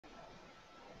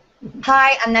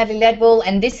Hi, I'm Natalie Ledwell,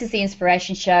 and this is the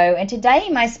Inspiration Show. And today,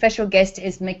 my special guest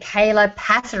is Micaela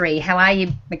Passeri. How are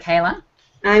you, Micaela?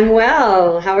 I'm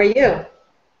well. How are you?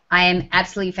 I am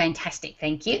absolutely fantastic,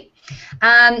 thank you.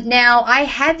 Now, I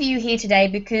have you here today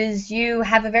because you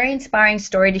have a very inspiring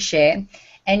story to share,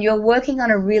 and you're working on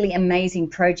a really amazing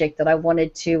project that I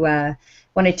wanted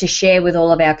to share with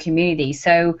all of our community.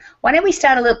 So, why don't we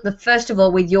start a little, first of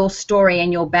all, with your story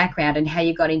and your background and how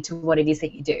you got into what it is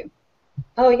that you do.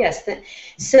 Oh, yes.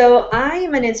 So I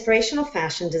am an inspirational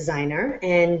fashion designer,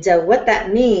 and what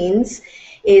that means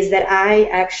is that I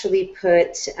actually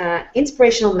put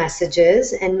inspirational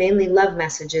messages and mainly love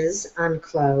messages on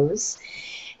clothes.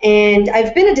 And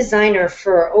I've been a designer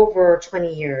for over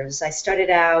 20 years. I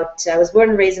was born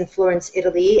and raised in Florence,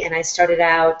 Italy, and I started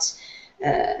out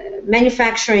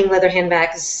manufacturing leather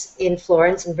handbags in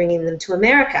Florence and bringing them to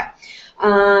America.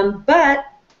 But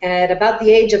at about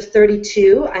the age of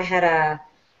 32, I had a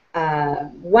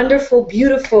wonderful,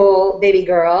 beautiful baby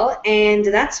girl, and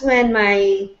that's when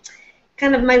my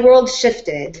world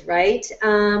shifted, right?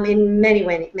 In many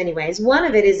ways. One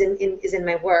of it is in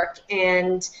my work,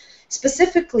 and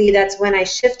specifically, that's when I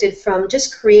shifted from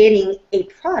just creating a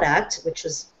product, which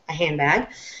was a handbag,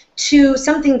 to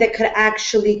something that could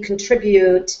actually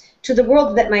contribute to the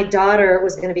world that my daughter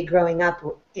was going to be growing up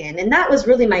in. And that was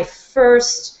really my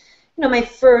first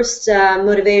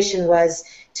motivation was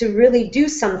to really do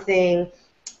something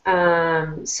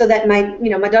so that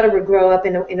my daughter would grow up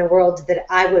in a world that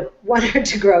I would want her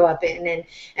to grow up in,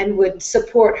 and would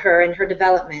support her in her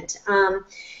development.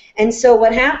 And so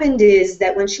what happened is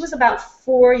that when she was about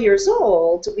 4 years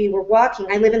old, we were walking.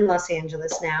 I live in Los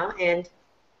Angeles now, and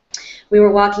we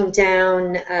were walking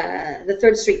down the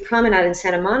 3rd Street Promenade in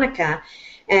Santa Monica,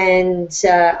 and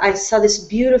I saw this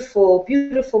beautiful,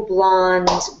 beautiful blonde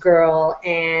girl,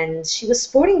 and she was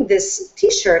sporting this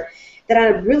T-shirt that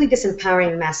had a really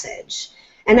disempowering message.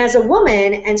 And as a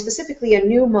woman, and specifically a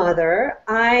new mother,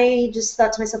 I just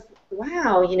thought to myself,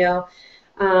 wow,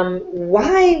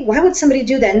 why would somebody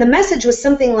do that? And the message was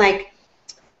something like,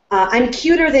 I'm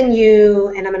cuter than you,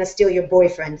 and I'm going to steal your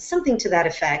boyfriend, something to that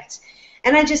effect.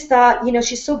 And I just thought,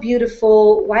 she's so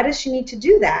beautiful. Why does she need to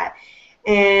do that?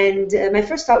 And my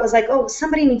first thought was like, oh,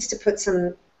 somebody needs to put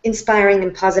some inspiring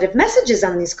and positive messages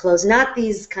on these clothes, not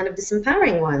these kind of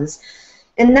disempowering ones.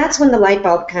 And that's when the light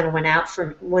bulb kind of went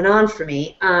on for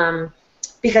me,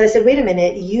 because I said, wait a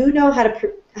minute, you know how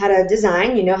to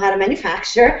design, you know how to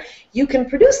manufacture, you can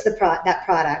produce that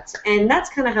product. And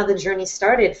that's kind of how the journey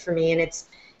started for me, and it's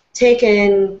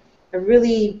taken a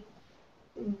really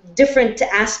different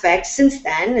aspect since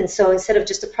then. And so instead of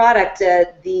just a product,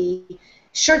 the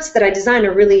shirts that I design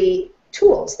are really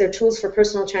tools. They're tools for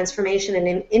personal transformation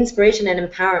and inspiration and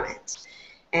empowerment.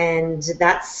 And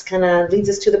that's kind of leads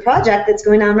us to the project that's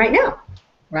going on right now.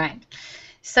 Right.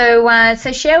 So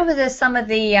share with us some of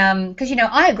the, because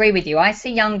I agree with you. I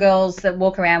see young girls that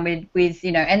walk around with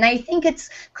and they think it's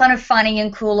kind of funny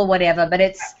and cool or whatever, but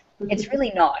it's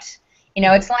really not.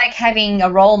 It's like having a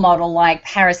role model like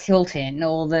Paris Hilton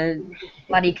or the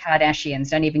bloody Kardashians.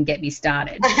 Don't even get me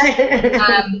started.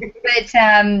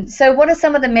 So what are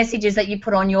some of the messages that you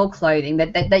put on your clothing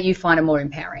that you find are more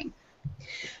empowering?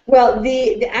 Well,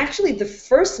 actually the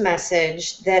first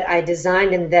message that I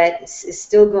designed, and that is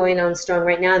still going on strong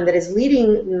right now, and that is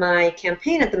leading my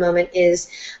campaign at the moment, is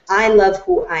I love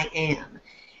who I am.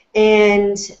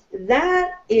 And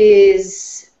that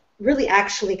is really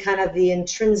actually kind of the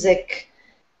intrinsic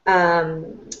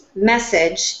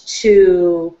message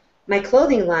to my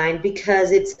clothing line,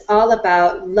 because it's all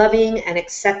about loving and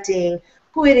accepting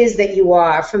who it is that you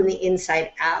are from the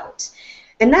inside out.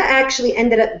 And that actually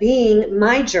ended up being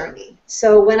my journey.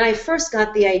 So when I first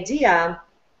got the idea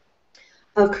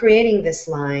of creating this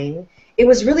line, it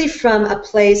was really from a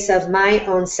place of my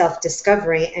own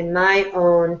self-discovery and my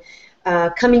own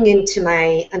coming into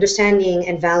my understanding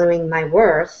and valuing my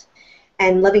worth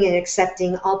and loving and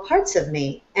accepting all parts of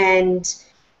me. And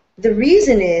the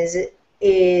reason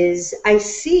is I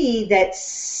see that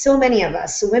so many of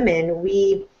us women,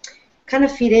 we kind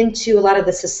of feed into a lot of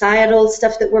the societal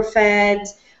stuff that we're fed,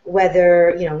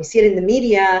 whether, we see it in the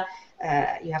media,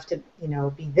 you have to,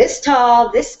 be this tall,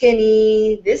 this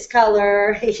skinny, this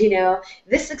color,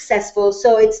 this successful.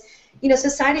 So it's,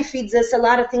 society feeds us a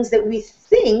lot of things that we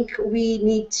think we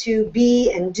need to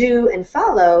be and do and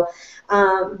follow,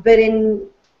 but in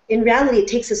reality, it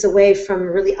takes us away from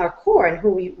really our core and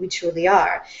who we truly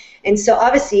are. And so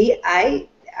obviously, I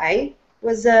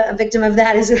was a victim of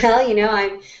that as well.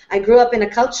 I grew up in a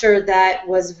culture that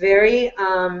was very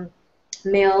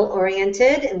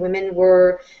male-oriented, and women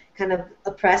were kind of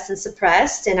oppressed and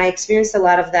suppressed, and I experienced a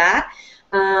lot of that.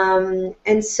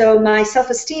 And so my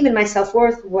self-esteem and my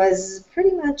self-worth was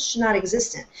pretty much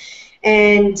non-existent.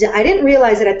 And I didn't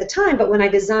realize it at the time, but when I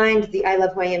designed the I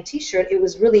Love Who I Am t-shirt, it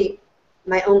was really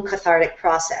my own cathartic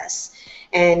process.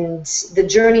 And the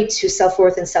journey to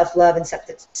self-worth and self-love and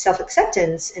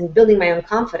self-acceptance and building my own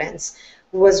confidence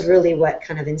was really what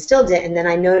kind of instilled it. And then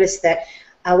I noticed that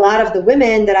a lot of the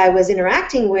women that I was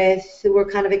interacting with were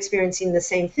kind of experiencing the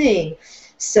same thing.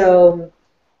 So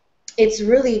it's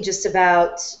really just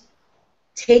about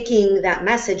taking that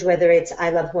message, whether it's I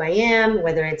love who I am,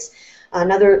 whether it's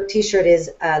another t-shirt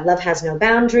is love has no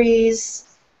boundaries,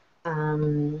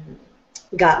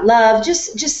 got love,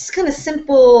 just kind of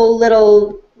simple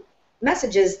little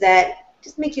messages that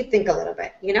just make you think a little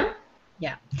bit, you know?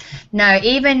 Yeah. No,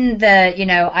 even the,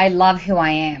 I love who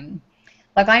I am.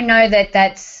 Like, I know that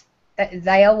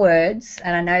they are words,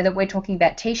 and I know that we're talking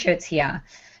about t-shirts here,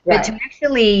 Right. but to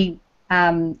actually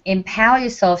empower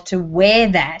yourself to wear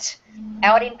that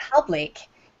out in public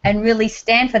and really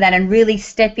stand for that and really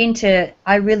step into,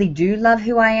 I really do love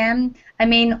who I am. I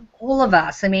mean, all of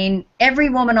us, every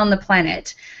woman on the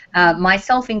planet,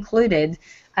 myself included,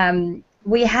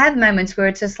 we have moments where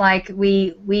it's just like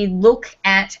we look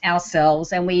at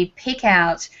ourselves and we pick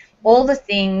out all the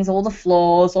things, all the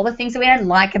flaws, all the things that we don't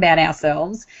like about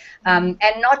ourselves, and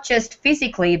not just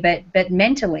physically but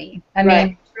mentally. I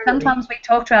mean, sometimes we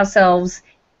talk to ourselves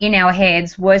in our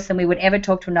heads worse than we would ever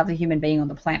talk to another human being on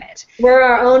the planet. We're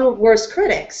our own worst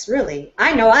critics, really.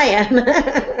 I know I am.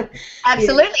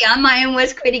 Absolutely, yeah. I'm my own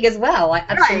worst critic as well.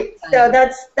 Right. So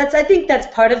that's I think that's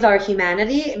part of our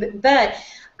humanity, but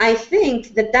I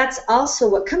think that that's also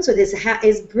what comes with this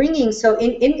is bringing. So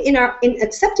in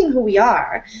accepting who we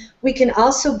are, we can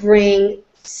also bring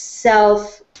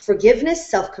self-forgiveness,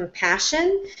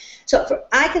 self-compassion. So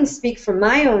I can speak from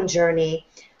my own journey.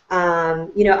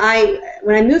 When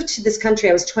I moved to this country,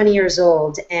 I was 20 years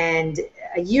old, and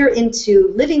a year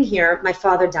into living here, my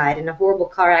father died in a horrible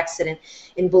car accident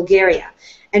in Bulgaria,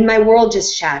 and my world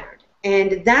just shattered.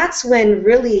 And that's when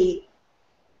really,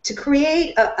 to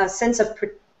create a sense of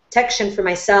protection for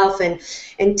myself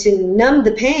and to numb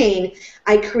the pain,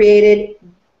 I created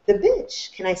the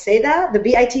bitch. Can I say that? The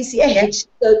BITCH. Yes.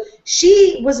 So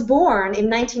she was born in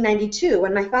 1992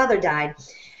 when my father died.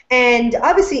 And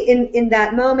obviously in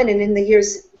that moment and in the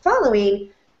years following,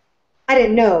 I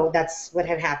didn't know that's what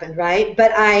had happened, right?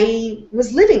 But I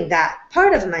was living that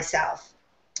part of myself.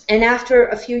 And after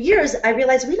a few years, I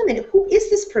realized, wait a minute, who is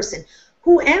this person?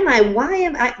 Who am I? Why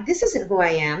am I? This isn't who I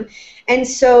am. And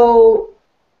so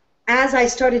as I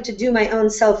started to do my own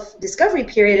self-discovery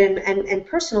period and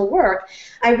personal work,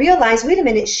 I realized, wait a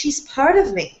minute, she's part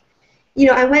of me.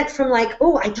 I went from like,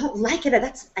 oh, I don't like it,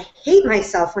 I hate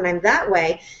myself when I'm that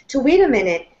way, to wait a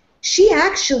minute, she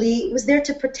actually was there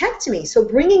to protect me. So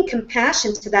bringing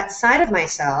compassion to that side of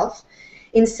myself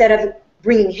instead of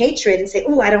bringing hatred and say,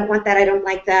 oh, I don't want that, I don't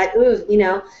like that, ooh,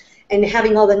 and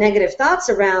having all the negative thoughts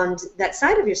around that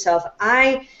side of yourself,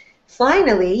 I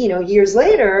finally, years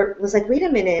later, was like, wait a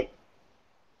minute,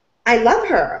 I love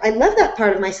her. I love that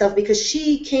part of myself because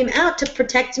she came out to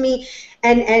protect me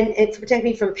and to protect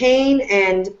me from pain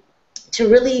and to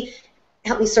really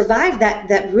help me survive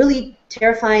that really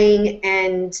terrifying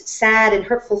and sad and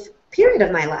hurtful period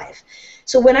of my life.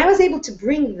 So when I was able to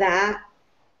bring that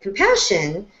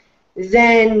compassion,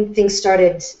 then things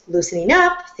started loosening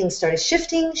up, things started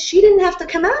shifting. She didn't have to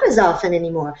come out as often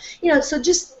anymore. So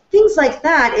just things like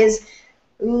that is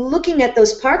looking at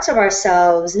those parts of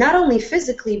ourselves, not only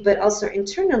physically but also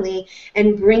internally,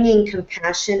 and bringing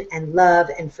compassion and love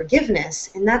and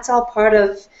forgiveness. And that's all part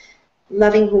of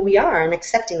loving who we are and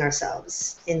accepting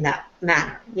ourselves in that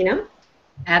manner,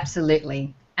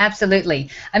 Absolutely.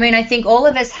 Absolutely. I think all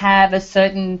of us have a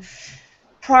certain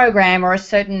program or a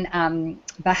certain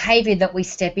behavior that we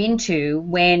step into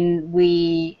when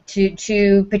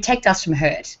to protect us from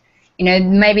hurt.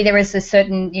 Maybe there is a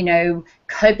certain,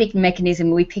 coping mechanism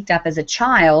we picked up as a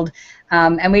child,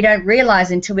 and we don't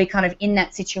realize until we're kind of in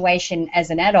that situation as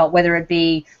an adult, whether it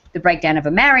be the breakdown of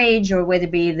a marriage or whether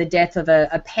it be the death of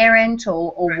a parent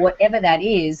or whatever that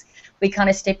is, we kind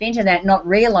of step into that not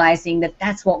realizing that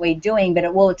that's what we're doing, but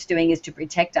all it's doing is to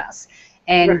protect us.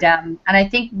 And I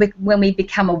think when we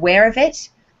become aware of it,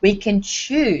 we can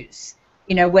choose,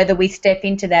 whether we step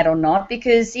into that or not,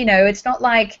 because, it's not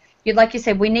like you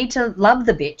said, we need to love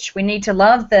the bitch. We need to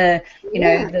love the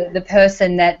the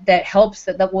person that helps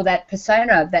that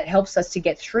persona that helps us to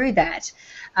get through that,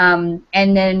 and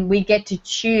then we get to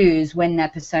choose when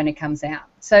that persona comes out.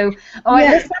 So,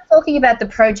 let's start talking about the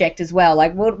project as well.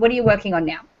 Like, what are you working on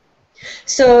now?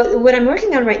 So what I'm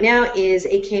working on right now is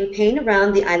a campaign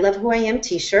around the I Love Who I Am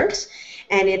t-shirt.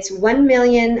 and it's 1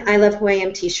 million I Love Who I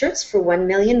Am t-shirts for 1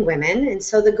 million women. And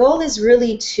so the goal is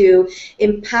really to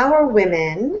empower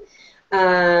women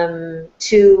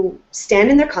to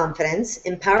stand in their confidence,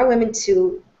 empower women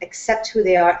to accept who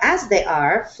they are as they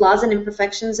are, flaws and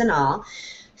imperfections and all,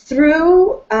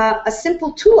 through a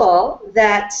simple tool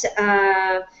that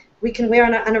we can wear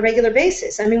on a regular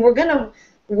basis. I mean, we're going to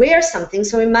wear something,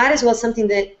 so we might as well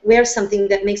wear something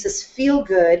that makes us feel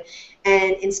good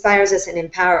and inspires us and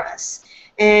empower us.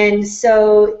 And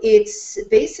so it's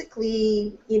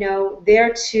basically, you know,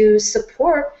 there to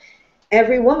support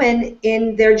every woman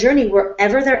in their journey,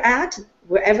 wherever they're at,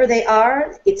 wherever they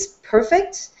are. It's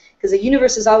perfect, because the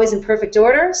universe is always in perfect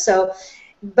order. So,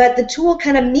 but the tool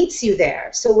kind of meets you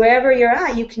there. So wherever you're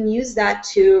at, you can use that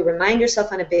to remind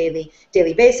yourself on a daily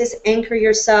basis, anchor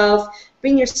yourself,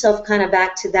 bring yourself kind of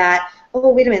back to that.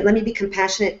 Oh, wait a minute, let me be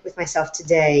compassionate with myself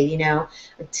today, you know.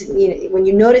 When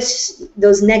you notice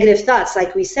those negative thoughts,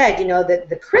 like we said, you know,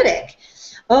 the critic,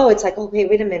 oh, it's like, okay,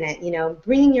 wait a minute, you know,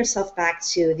 bringing yourself back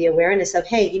to the awareness of,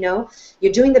 hey, you know,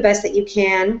 you're doing the best that you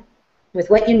can with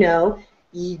what you know.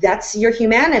 That's your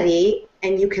humanity,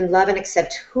 and you can love and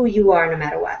accept who you are no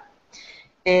matter what.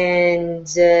 And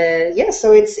yeah,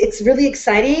 so it's really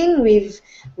exciting. We've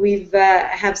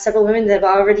have several women that have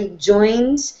already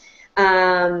joined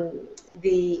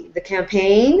the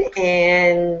campaign,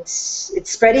 and it's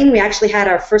spreading. We actually had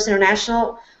our first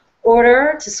international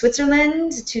order to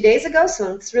Switzerland 2 days ago,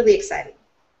 so it's really exciting.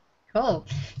 Cool.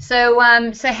 So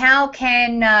so how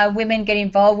can women get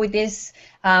involved with this?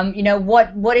 You know,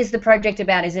 what is the project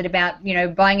about? Is it about, you know,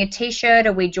 buying a t-shirt?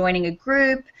 Are we joining a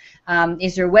group?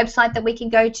 Is there a website that we can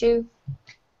go to?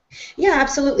 Yeah,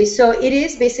 absolutely. So it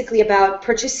is basically about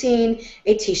purchasing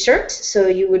a t-shirt. So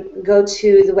you would go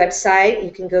to the website.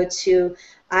 You can go to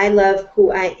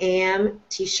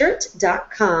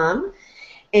ilovewhoiam-t-shirt.com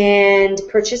and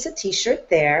purchase a t-shirt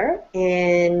there.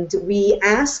 And we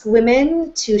ask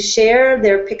women to share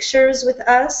their pictures with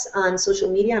us on social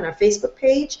media, on our Facebook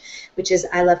page, which is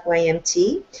I Love Who I Am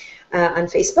T on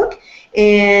Facebook,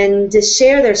 and to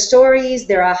share their stories,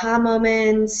 their aha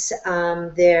moments,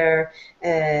 their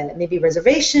maybe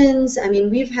reservations. I mean,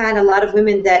 we've had a lot of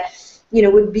women that, you know,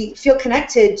 would feel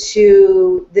connected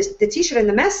to the t-shirt and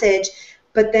the message,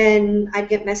 but then I'd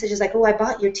get messages like, oh, I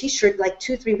bought your t-shirt like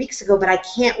 2-3 weeks ago, but I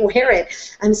can't wear it.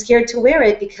 I'm scared to wear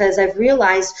it because I've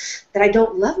realized that I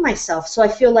don't love myself, so I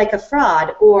feel like a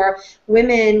fraud. Or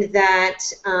women that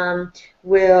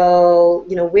will,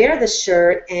 you know, wear the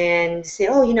shirt and say,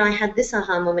 oh, you know, I had this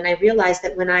aha moment. I realized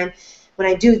that when I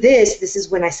do this, this is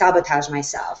when I sabotage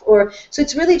myself. Or so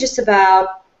it's really just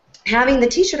about having the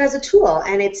t-shirt as a tool,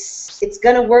 and it's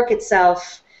going to work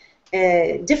itself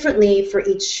differently for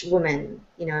each woman,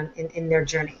 you know, in their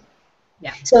journey.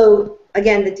 Yeah. So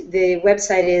again, the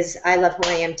website is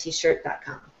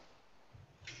ilovewhoiamtshirt.com.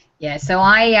 Yeah. So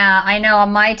I know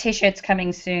my t-shirt's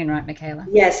coming soon, right, Micaela?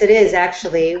 Yes, it is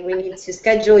actually. We need to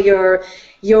schedule your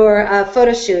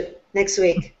photo shoot next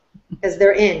week because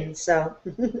they're in. So.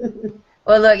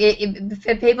 Well, look,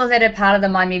 for people that are part of the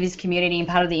My Movies community and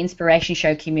part of the Inspiration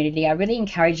Show community, I really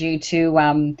encourage you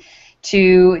to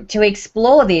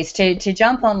explore this, to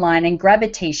jump online and grab a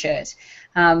t-shirt.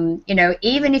 You know,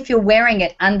 even if you're wearing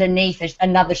it underneath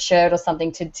another shirt or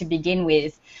something to begin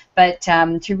with, but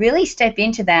to really step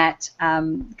into that,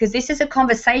 because this is a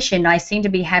conversation I seem to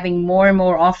be having more and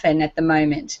more often at the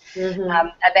moment,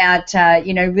 about,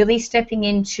 you know, really stepping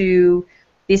into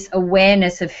this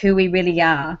awareness of who we really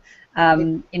are,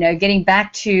 you know, getting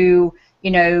back to,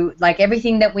 you know, like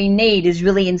everything that we need is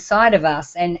really inside of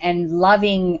us, and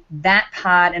loving that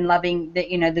part and loving the,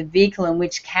 you know, the vehicle in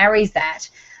which carries that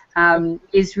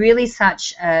is really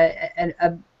such an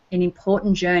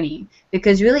important journey,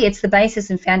 because really it's the basis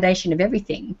and foundation of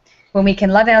everything. When we can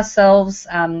love ourselves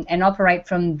and operate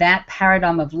from that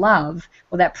paradigm of love,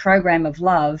 or that program of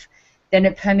love, then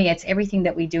it permeates everything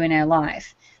that we do in our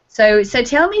life. So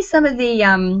tell me some of the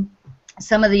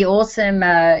awesome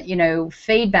you know,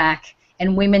 feedback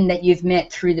and women that you've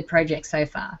met through the project so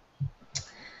far.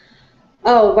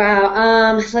 Oh,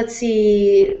 wow. Let's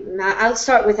see. I'll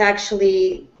start with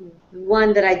actually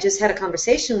one that I just had a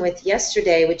conversation with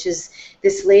yesterday, which is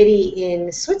this lady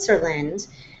in Switzerland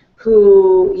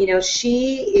who, you know,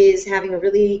 she is having a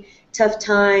really tough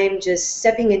time just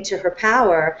stepping into her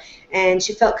power, and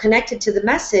she felt connected to the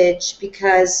message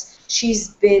because she's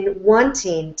been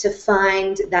wanting to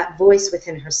find that voice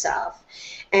within herself.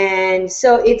 And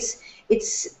so it's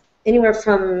anywhere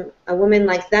from a woman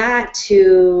like that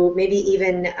to maybe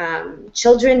even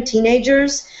children,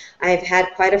 teenagers. I've had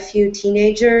quite a few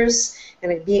teenagers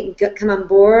and come on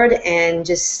board, and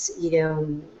just, you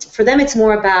know, for them it's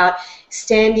more about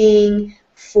standing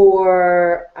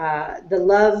for the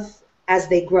love as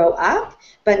they grow up,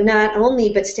 but not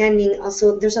only, but standing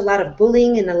also, there's a lot of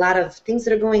bullying and a lot of things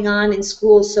that are going on in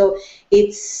school. So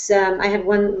it's, I had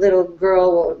one little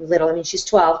girl, I mean, she's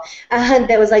 12,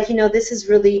 that was like, this is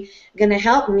really going to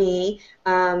help me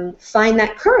find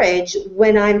that courage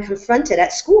when I'm confronted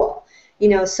at school.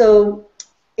 So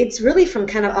it's really from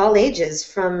kind of all ages,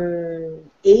 from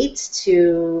 8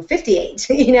 to 58,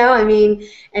 I mean,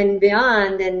 and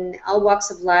beyond, and all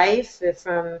walks of life,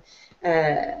 from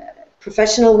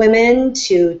professional women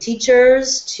to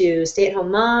teachers to stay-at-home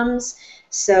moms.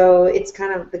 So it's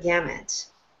kind of the gamut.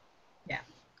 Yeah,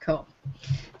 cool.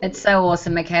 It's so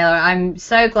awesome, Micaela. I'm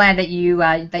so glad that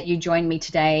you joined me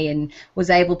today and was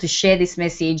able to share this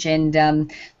message.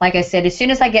 And like I said, as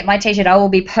soon as I get my T-shirt, I will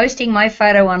be posting my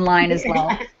photo online as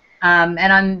well. And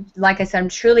I'm, like I said, I'm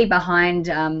truly behind,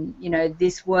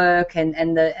 this work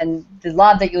and the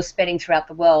love that you're spreading throughout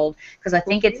the world, because I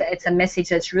think it's a message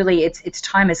that's really, its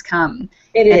time has come.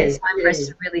 It's time for us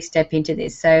to really step into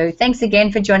this. So thanks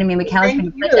again for joining me, Micaela.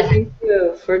 Thank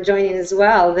you for joining as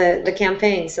well, the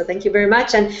campaign. So thank you very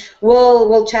much, and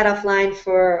we'll chat offline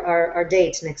for our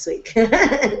date next week.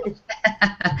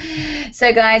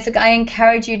 So guys, look, I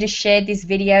encourage you to share this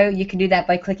video. You can do that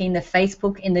by clicking the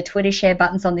Facebook and the Twitter share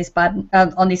buttons on this button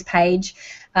on this page.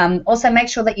 Also, make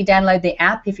sure that you download the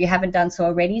app if you haven't done so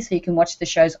already, so you can watch the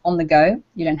shows on the go.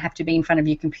 You don't have to be in front of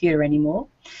your computer anymore.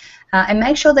 And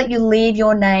make sure that you leave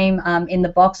your name in the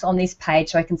box on this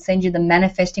page so I can send you the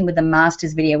Manifesting with the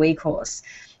Masters video e-course.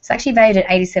 It's actually valued at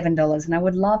 $87, and I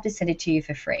would love to send it to you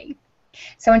for free.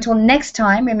 So until next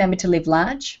time, remember to live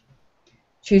large,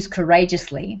 choose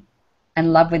courageously,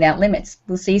 and love without limits.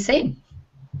 We'll see you soon.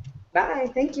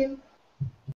 Bye. Thank you.